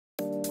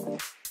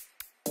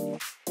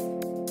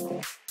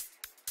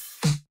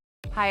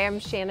Hi,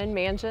 I'm Shannon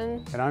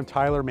Mangin. And I'm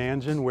Tyler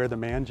Mangin. We're the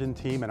Mangin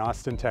Team in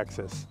Austin,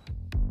 Texas.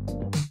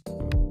 Well,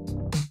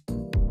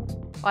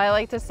 I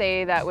like to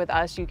say that with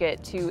us, you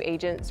get 2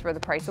 agents for the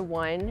price of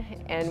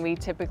 1, and we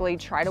typically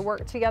try to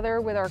work together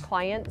with our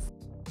clients.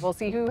 We'll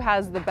see who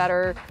has the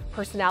better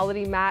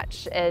personality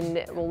match,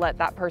 and we'll let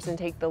that person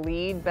take the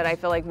lead, but I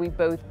feel like we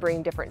both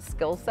bring different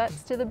skill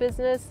sets to the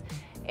business,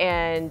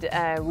 and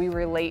we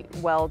relate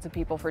well to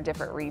people for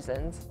different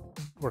reasons.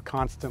 We're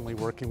constantly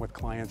working with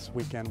clients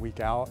week in,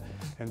 week out,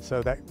 and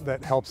so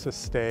that helps us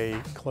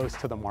stay close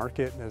to the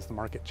market as the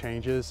market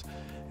changes,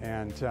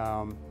 and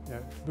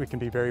we can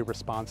be very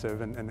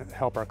responsive and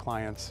help our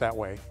clients that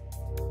way.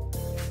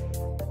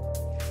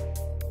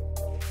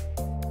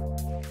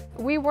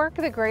 We work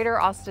the greater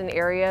Austin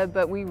area,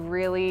 but we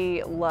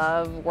really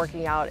love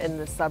working out in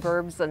the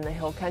suburbs and the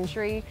hill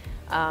country.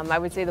 I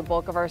would say the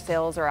bulk of our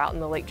sales are out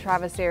in the Lake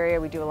Travis area.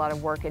 We do a lot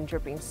of work in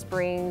Dripping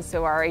Springs,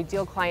 so our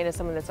ideal client is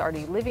someone that's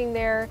already living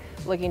there,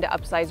 looking to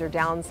upsize or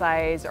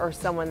downsize, or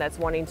someone that's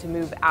wanting to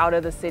move out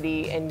of the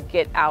city and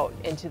get out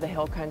into the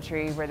hill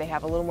country where they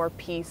have a little more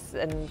peace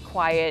and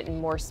quiet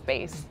and more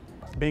space.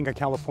 Being a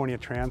California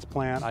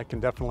transplant, I can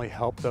definitely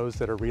help those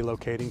that are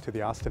relocating to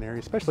the Austin area,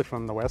 especially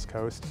from the West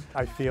Coast.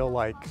 I feel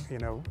like,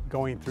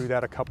 going through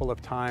that a couple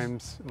of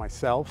times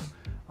myself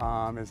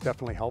is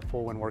definitely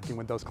helpful when working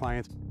with those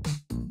clients.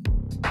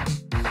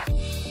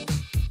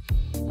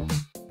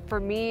 For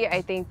me,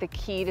 I think the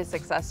key to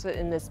success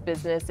in this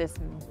business is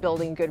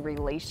building good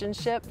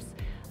relationships.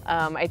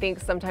 I think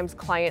sometimes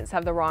clients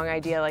have the wrong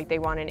idea, like they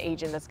want an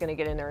agent that's going to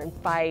get in there and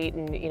fight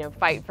and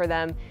fight for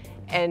them.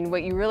 And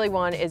what you really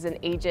want is an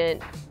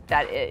agent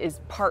that is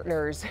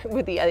partners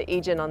with the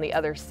agent on the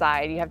other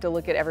side. You have to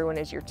look at everyone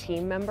as your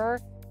team member.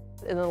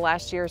 In the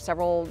last year,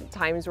 several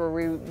times where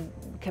we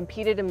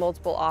competed in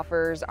multiple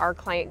offers, our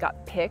client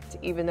got picked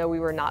even though we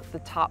were not the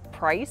top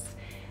price,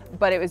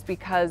 but it was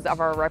because of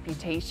our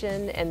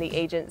reputation, and the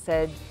agent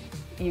said,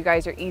 you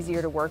guys are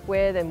easier to work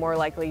with and more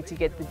likely to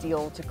get the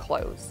deal to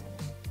close.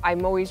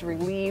 I'm always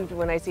relieved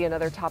when I see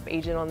another top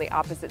agent on the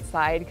opposite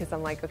side, because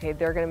I'm like, okay,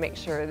 they're going to make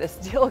sure this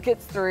deal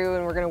gets through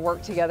and we're going to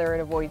work together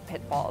and avoid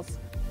pitfalls.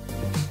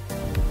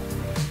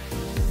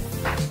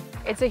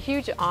 It's a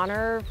huge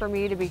honor for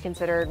me to be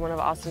considered one of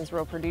Austin's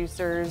real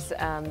producers.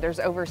 There's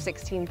over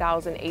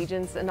 16,000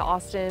 agents in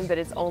Austin, but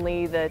it's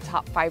only the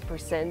top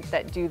 5%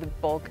 that do the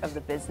bulk of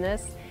the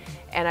business.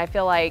 And I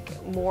feel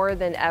like more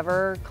than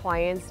ever,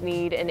 clients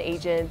need an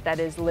agent that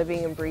is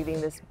living and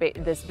breathing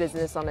this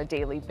business on a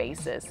daily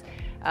basis.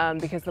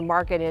 Because the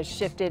market has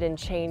shifted and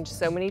changed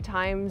so many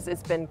times.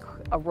 It's been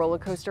a roller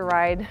coaster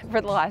ride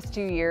for the last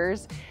 2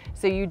 years.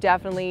 So you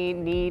definitely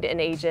need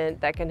an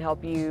agent that can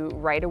help you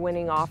write a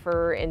winning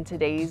offer in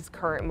today's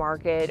current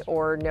market,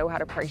 or know how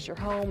to price your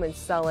home and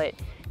sell it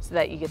so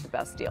that you get the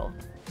best deal.